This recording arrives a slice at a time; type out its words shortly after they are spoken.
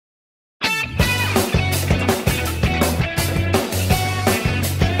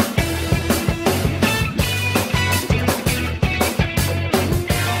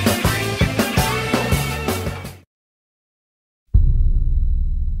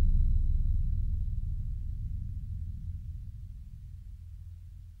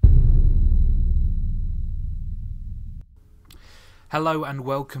Hello and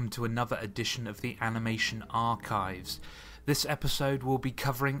welcome to another edition of the Animation Archives. This episode will be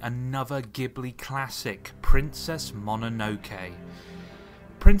covering another Ghibli classic, Princess Mononoke.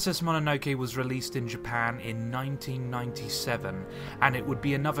 Princess Mononoke was released in Japan in 1997, and it would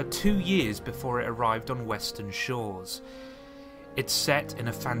be another 2 years before it arrived on Western shores. It's set in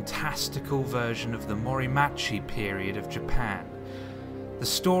a fantastical version of the Morimachi period of Japan. The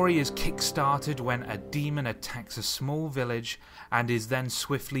story is kick-started when a demon attacks a small village and is then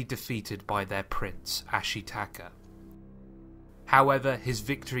swiftly defeated by their prince, Ashitaka. However, his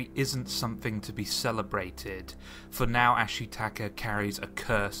victory isn't something to be celebrated, for now Ashitaka carries a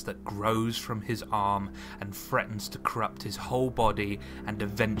curse that grows from his arm and threatens to corrupt his whole body and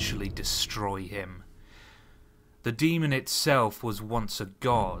eventually destroy him. The demon itself was once a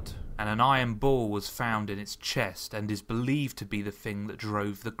god, and an iron ball was found in its chest and is believed to be the thing that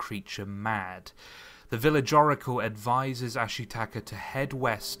drove the creature mad. The village oracle advises Ashitaka to head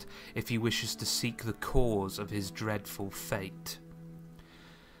west if he wishes to seek the cause of his dreadful fate.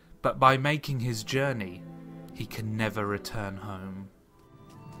 But by making his journey, he can never return home.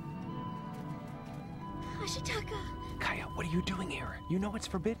 Ashitaka! Kaya, what are you doing here? You know it's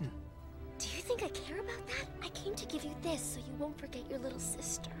forbidden. Do you think I care about that? I came to give you this so you won't forget your little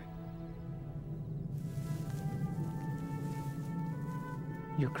sister.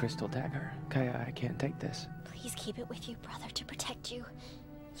 Your crystal dagger. Kaya, I can't take this. Please keep it with you, brother, to protect you.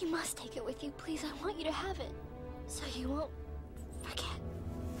 You must take it with you, please. I want you to have it, so you won't forget.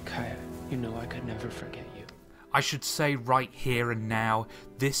 Kaya, you know I could never forget you. I should say right here and now,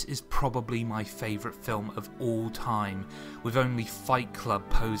 this is probably my favourite film of all time, with only Fight Club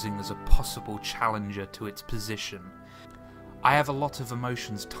posing as a possible challenger to its position. I have a lot of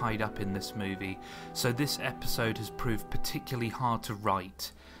emotions tied up in this movie, so this episode has proved particularly hard to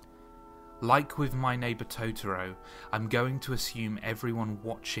write. Like with My Neighbor Totoro, I'm going to assume everyone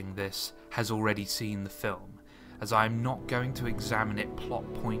watching this has already seen the film, as I am not going to examine it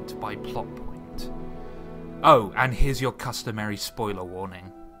plot point by plot point. Oh, and here's your customary spoiler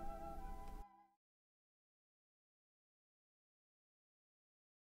warning.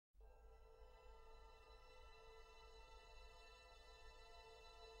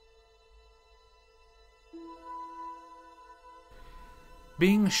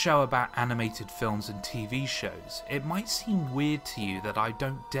 Being a show about animated films and TV shows, it might seem weird to you that I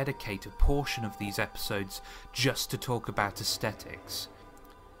don't dedicate a portion of these episodes just to talk about aesthetics.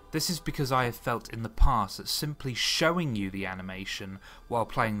 This is because I have felt in the past that simply showing you the animation while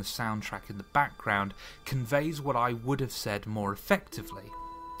playing the soundtrack in the background conveys what I would have said more effectively.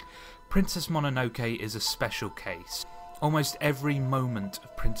 Princess Mononoke is a special case. Almost every moment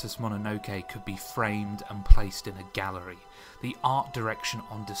of Princess Mononoke could be framed and placed in a gallery. The art direction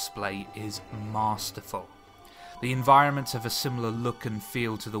on display is masterful. The environments have a similar look and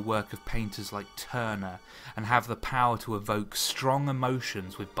feel to the work of painters like Turner, and have the power to evoke strong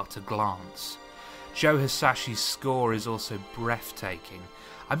emotions with but a glance. Joe Hisashi's score is also breathtaking.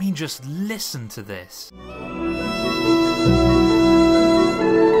 I mean, just listen to this.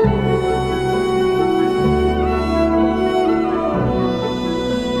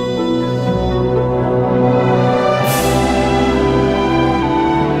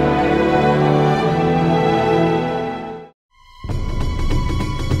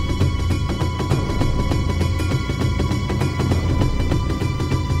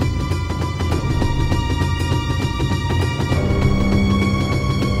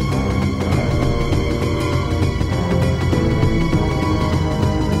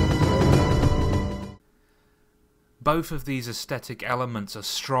 Both of these aesthetic elements are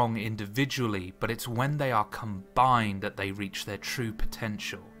strong individually, but it's when they are combined that they reach their true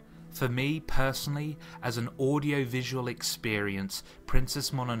potential. For me, personally, as an audio-visual experience,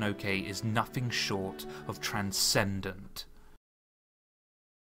 Princess Mononoke is nothing short of transcendent.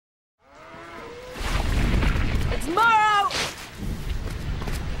 It's Morrow!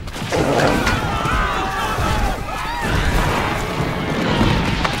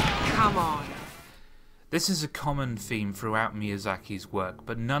 Come on. This is a common theme throughout Miyazaki's work,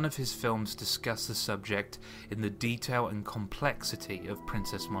 but none of his films discuss the subject in the detail and complexity of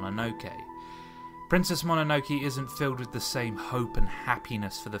Princess Mononoke. Princess Mononoke isn't filled with the same hope and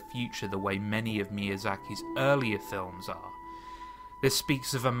happiness for the future the way many of Miyazaki's earlier films are. This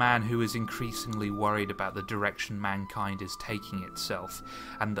speaks of a man who is increasingly worried about the direction mankind is taking itself,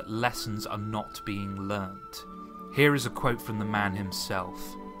 and that lessons are not being learnt. Here is a quote from the man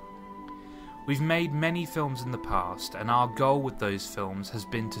himself. We've made many films in the past, and our goal with those films has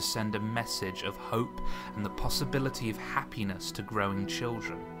been to send a message of hope and the possibility of happiness to growing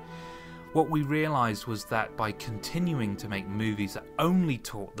children. What we realised was that by continuing to make movies that only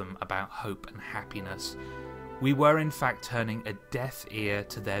taught them about hope and happiness, we were in fact turning a deaf ear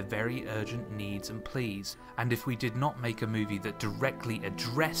to their very urgent needs and pleas. And if we did not make a movie that directly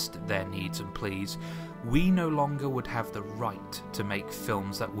addressed their needs and pleas, we no longer would have the right to make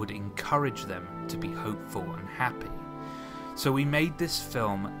films that would encourage them to be hopeful and happy. So we made this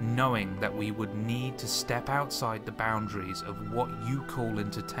film knowing that we would need to step outside the boundaries of what you call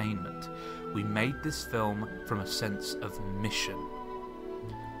entertainment. We made this film from a sense of mission.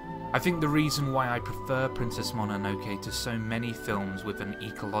 I think the reason why I prefer Princess Mononoke to so many films with an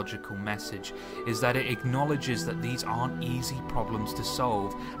ecological message is that it acknowledges that these aren't easy problems to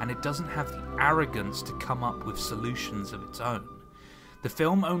solve, and it doesn't have the arrogance to come up with solutions of its own. The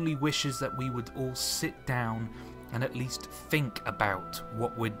film only wishes that we would all sit down and at least think about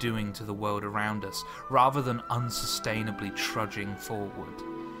what we're doing to the world around us, rather than unsustainably trudging forward.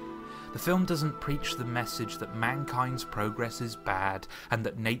 The film doesn't preach the message that mankind's progress is bad and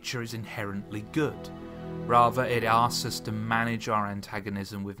that nature is inherently good. Rather, it asks us to manage our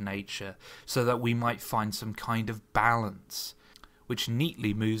antagonism with nature so that we might find some kind of balance, which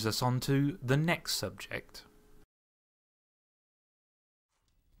neatly moves us on to the next subject.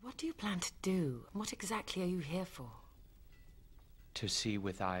 What do you plan to do? What exactly are you here for? To see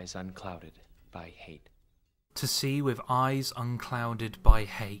with eyes unclouded by hate. To see with eyes unclouded by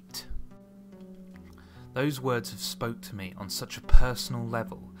hate. Those words have spoke to me on such a personal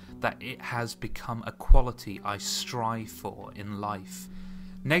level that it has become a quality I strive for in life.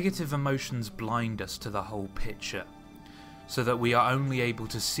 Negative emotions blind us to the whole picture, so that we are only able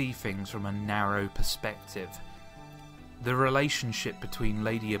to see things from a narrow perspective. The relationship between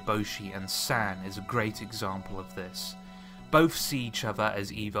Lady Eboshi and San is a great example of this. Both see each other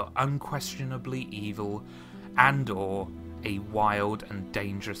as either unquestionably evil and or a wild and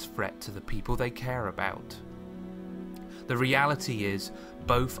dangerous threat to the people they care about. The reality is,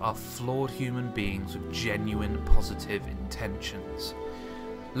 both are flawed human beings with genuine positive intentions.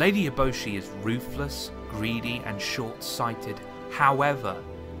 Lady Eboshi is ruthless, greedy and short-sighted. However,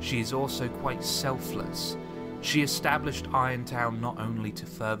 she is also quite selfless. She established Irontown not only to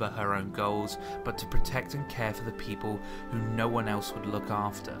further her own goals, but to protect and care for the people who no one else would look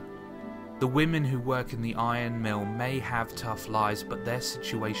after. The women who work in the iron mill may have tough lives, but their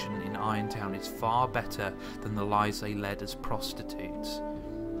situation in Irontown is far better than the lives they led as prostitutes.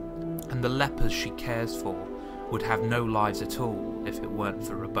 And the lepers she cares for would have no lives at all if it weren't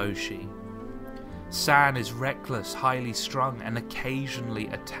for Eboshi. San is reckless, highly strung, and occasionally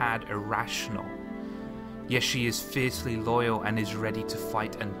a tad irrational. Yes, she is fiercely loyal and is ready to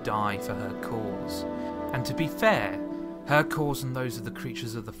fight and die for her cause. And to be fair, her cause and those of the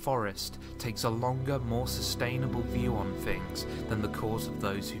creatures of the forest takes a longer, more sustainable view on things than the cause of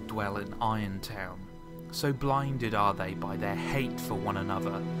those who dwell in Irontown. So blinded are they by their hate for one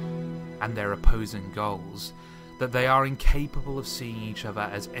another and their opposing goals, that they are incapable of seeing each other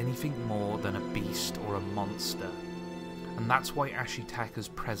as anything more than a beast or a monster. And that's why Ashitaka's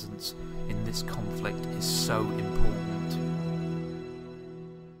presence in this conflict is so important.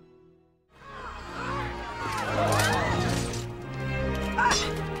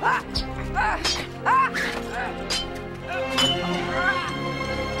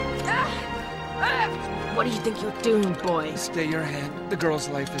 What do you think you're doing, boy? Stay your hand. The girl's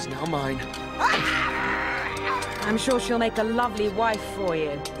life is now mine. I'm sure she'll make a lovely wife for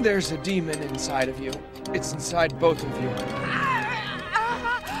you. There's a demon inside of you. It's inside both of you.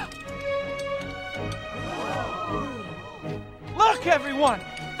 Look, everyone!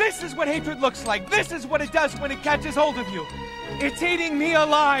 This is what hatred looks like. This is what it does when it catches hold of you. It's eating me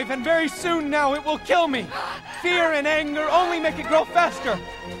alive, and very soon now it will kill me. Fear and anger only make it grow faster.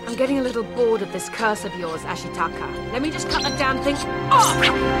 I'm getting a little bored of this curse of yours, Ashitaka. Let me just cut the damn thing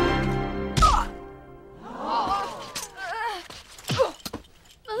off!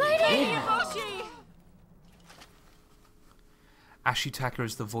 Ashitaka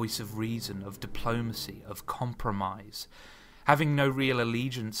is the voice of reason, of diplomacy, of compromise. Having no real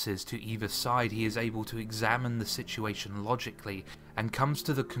allegiances to either side, he is able to examine the situation logically and comes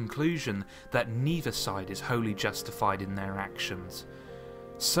to the conclusion that neither side is wholly justified in their actions.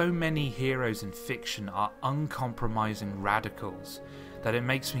 So many heroes in fiction are uncompromising radicals that it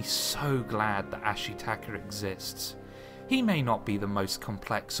makes me so glad that Ashitaka exists. He may not be the most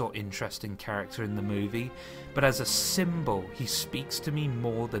complex or interesting character in the movie, but as a symbol he speaks to me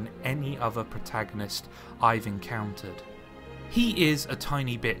more than any other protagonist I've encountered. He is a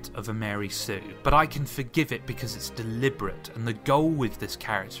tiny bit of Emery Sue, but I can forgive it because it's deliberate, and the goal with this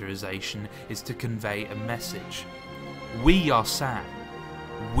characterization is to convey a message. We are Sam.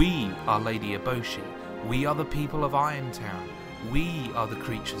 We are Lady Eboshi. We are the people of Irontown. We are the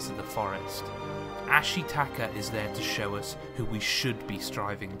creatures of the forest. Ashitaka is there to show us who we should be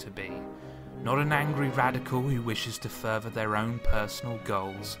striving to be. Not an angry radical who wishes to further their own personal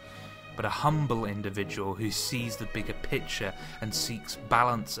goals, but a humble individual who sees the bigger picture and seeks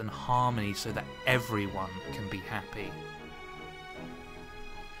balance and harmony so that everyone can be happy.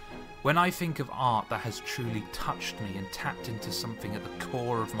 When I think of art that has truly touched me and tapped into something at the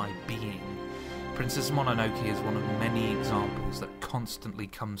core of my being, Princess Mononoke is one of many examples that constantly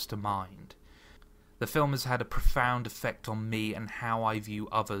comes to mind. The film has had a profound effect on me and how I view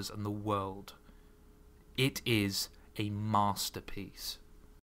others and the world. It is a masterpiece.